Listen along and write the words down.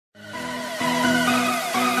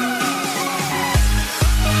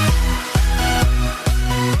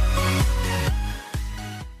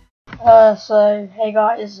So hey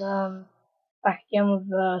guys, back again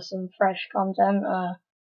with some fresh content,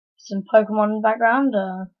 some Pokemon in the background.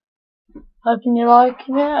 Hoping you're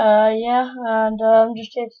liking it. Yeah, and I'm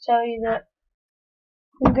just here to tell you that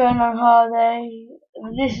I'm going on holiday.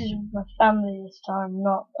 This is with my family this time,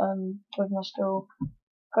 not with my school.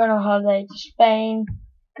 Going on holiday to Spain.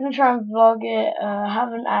 Gonna try and vlog it.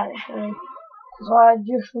 Haven't actually, because I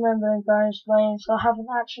just remembered going to Spain, so I haven't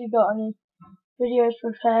actually got any videos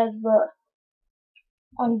prepared, but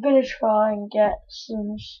I'm gonna try and get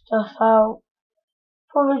some stuff out.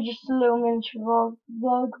 Probably just a little miniature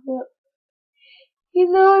vlog, but you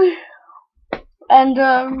know. And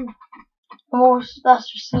I'm also,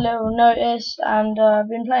 that's just a little notice. And I've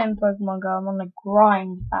been playing Pokemon Go. I'm on a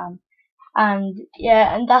grind, fam. And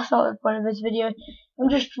yeah, and that's not the point of this video. I'm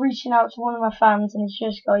just reaching out to one of my fans, and he's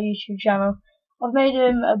just got a YouTube channel. I've made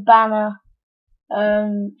him a banner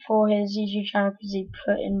for his YouTube channel because he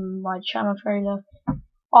put in my channel trailer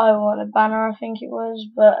I want a banner, I think it was,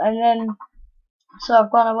 and then, so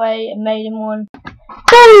I've gone away and made him one.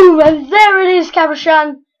 Boom! And there it is,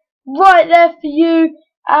 Cabishan, right there for you.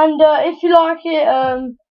 And if you like it,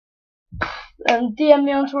 DM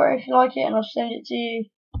me on Twitter if you like it, and I'll send it to you.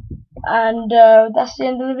 And that's the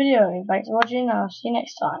end of the video. Thanks for watching, and I'll see you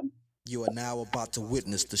next time. You are now about to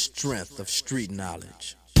witness the strength of street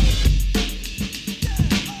knowledge.